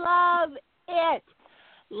love it.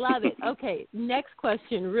 Love it. Okay, next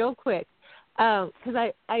question real quick. Because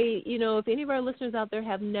I, if any of our listeners out there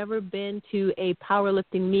have never been to a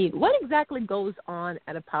powerlifting meet, what exactly goes on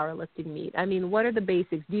at a powerlifting meet? I mean, what are the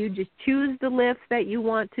basics? Do you just choose the lifts that you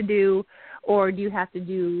want to do, or do you have to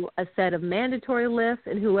do a set of mandatory lifts,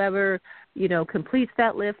 and whoever, completes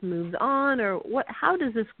that lift moves on, or what? How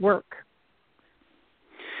does this work?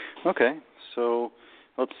 Okay, so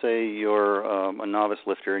let's say you're a novice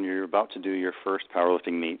lifter and you're about to do your first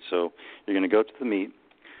powerlifting meet. So you're going to go to the meet.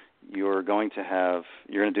 you're going to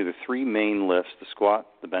do the three main lifts, the squat,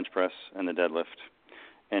 the bench press, and the deadlift.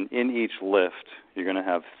 And in each lift, you're going to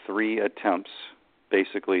have 3 attempts,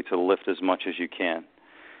 basically, to lift as much as you can.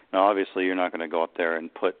 Now, obviously, you're not going to go up there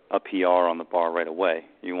and put a PR on the bar right away.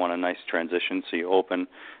 You want a nice transition, so you open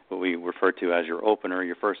what we refer to as your opener,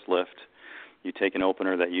 your first lift. You take an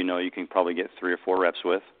opener that you know you can probably get 3 or 4 reps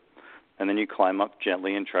with, and then you climb up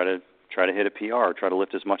gently and try to hit a PR, try to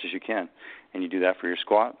lift as much as you can. And you do that for your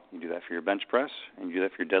squat, you do that for your bench press, and you do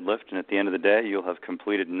that for your deadlift. And at the end of the day, you'll have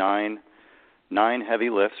completed 9 heavy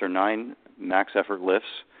lifts or 9 max effort lifts,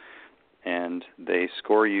 and they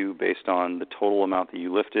score you based on the total amount that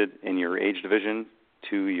you lifted in your age division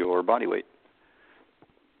to your body weight.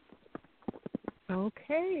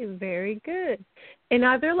 Okay, very good. And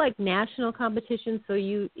are there like national competitions, so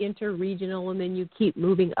you enter regional and then you keep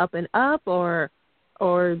moving up and up, or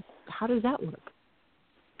how does that work?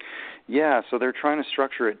 Yeah, so they're trying to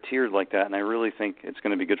structure it tiered like that, and I really think it's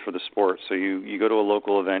going to be good for the sport. So you go to a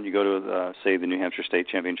local event, you go to, say, the New Hampshire State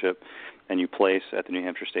Championship, and you place at the New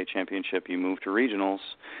Hampshire State Championship, you move to regionals.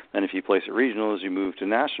 And if you place at regionals, you move to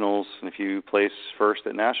nationals. And if you place first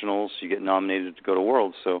at nationals, you get nominated to go to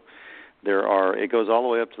worlds. So it goes all the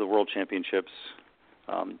way up to the world championships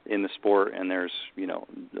in the sport, and there's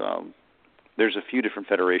a few different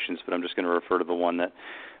federations, but I'm just going to refer to the one that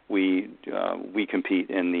we compete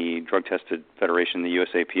in, the drug-tested federation, the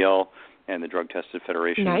USAPL, and the drug-tested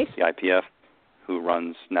federation, nice. The IPF, who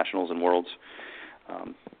runs nationals and worlds.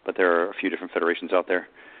 But there are a few different federations out there.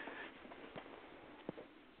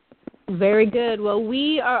 Very good. Well,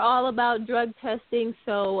 we are all about drug testing,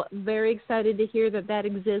 so very excited to hear that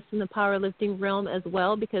exists in the powerlifting realm as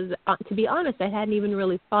well, because to be honest, I hadn't even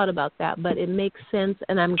really thought about that, but it makes sense,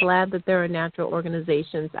 and I'm glad that there are natural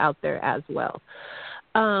organizations out there as well.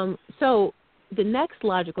 So the next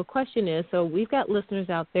logical question is, so we've got listeners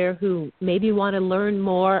out there who maybe want to learn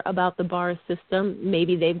more about the bar system.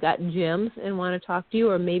 Maybe they've got gyms and want to talk to you,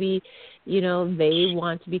 or maybe, they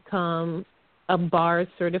want to become a bar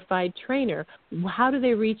certified trainer. How do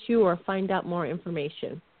they reach you or find out more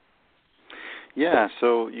information? Yeah,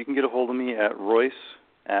 so you can get a hold of me at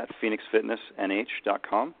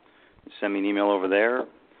royce@phoenixfitnessnh.com. Send me an email over there,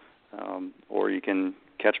 or you can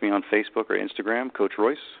catch me on Facebook or Instagram, Coach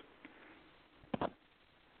Royce.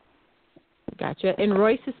 Gotcha. And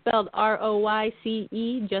Royce is spelled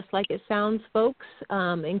R-O-Y-C-E, just like it sounds, folks,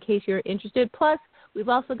 in case you're interested. Plus, we've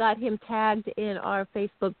also got him tagged in our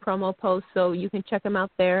Facebook promo post, so you can check him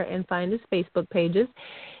out there and find his Facebook pages.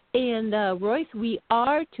 And, Royce, we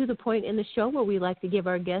are to the point in the show where we like to give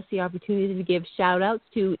our guests the opportunity to give shout-outs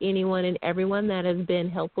to anyone and everyone that has been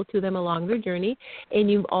helpful to them along their journey.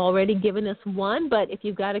 And you've already given us one, but if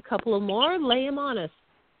you've got a couple of more, lay them on us.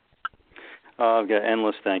 I've got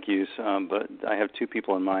endless thank yous, but I have 2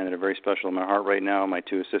 people in mind that are very special in my heart right now. My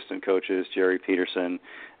 2 assistant coaches, Jerry Peterson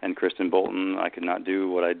and Kristen Bolton. I could not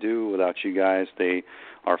do what I do without you guys. They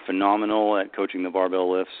are phenomenal at coaching the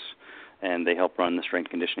barbell lifts, and they help run the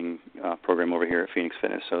strength conditioning program over here at Phoenix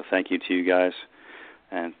Fitness. So thank you to you guys,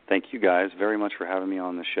 and thank you guys very much for having me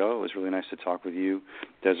on the show. It was really nice to talk with you,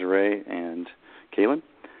 Desiree and Kaelin.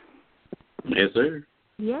 Yes, sir.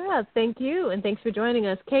 Yeah, thank you, and thanks for joining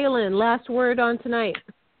us. Kaelin, last word on tonight.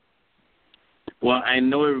 Well, I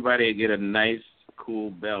know everybody will get a nice,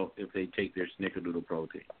 cool belt if they take their snickerdoodle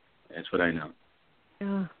protein. That's what I know.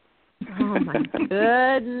 Oh my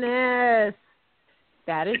goodness.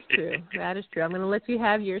 That is true. That is true. I'm going to let you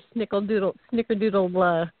have your snickerdoodle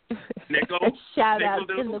shout out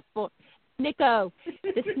in the Snicko.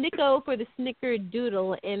 The Snicko for the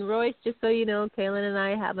snickerdoodle. And Royce, just so you know, Kaelin and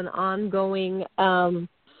I have an ongoing,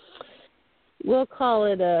 we'll call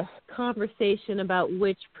it a conversation about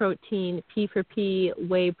which protein, P4P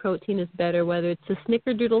whey protein, is better, whether it's the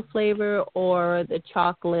snickerdoodle flavor or the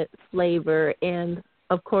chocolate flavor. And,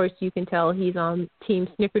 of course, you can tell he's on Team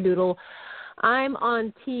Snickerdoodle. I'm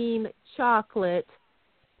on Team Chocolate,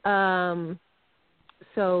 so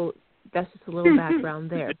that's just a little background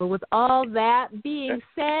there. But with all that being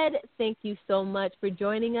said, thank you so much for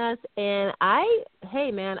joining us. And I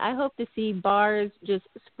hope to see bars just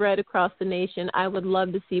spread across the nation. I would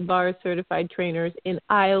love to see bar certified trainers in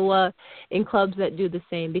Iowa, in clubs that do the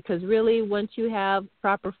same, because really once you have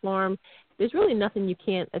proper form, there's really nothing you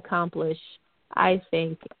can't accomplish, I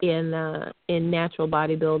think, in natural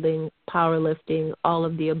bodybuilding, powerlifting, all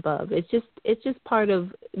of the above. It's just part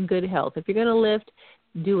of good health. If you're going to lift,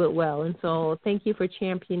 do it well. And so thank you for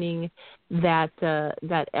championing that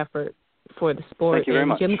effort for the sport. Thank you very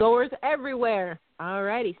much. Gym goers everywhere. All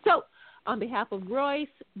righty. So on behalf of Royce,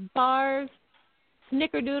 Bars,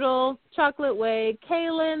 Snickerdoodle, Chocolate Whey,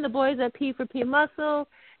 Kaelin, the boys at P4P Muscle,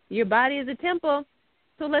 Your body is a temple,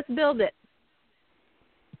 so let's build it.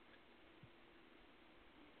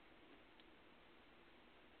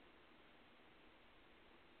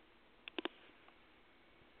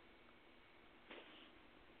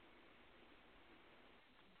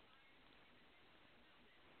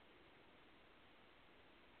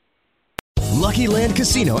 Lucky Land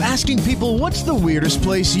Casino, asking people, what's the weirdest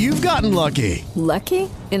place you've gotten lucky? Lucky?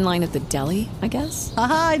 In line at the deli, I guess?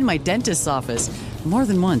 Aha, in my dentist's office. More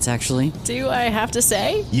than once, actually. Do I have to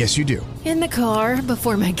say? Yes, you do. In the car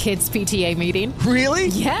before my kids' PTA meeting. Really?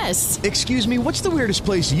 Yes. Excuse me, what's the weirdest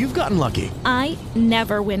place you've gotten lucky? I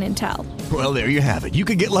never win and tell. Well, there you have it. You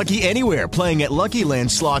can get lucky anywhere, playing at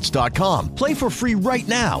LuckyLandSlots.com. Play for free right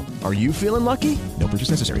now. Are you feeling lucky? No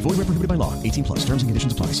purchase necessary. Void where prohibited by law. 18 plus. Terms and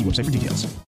conditions apply. See website for details.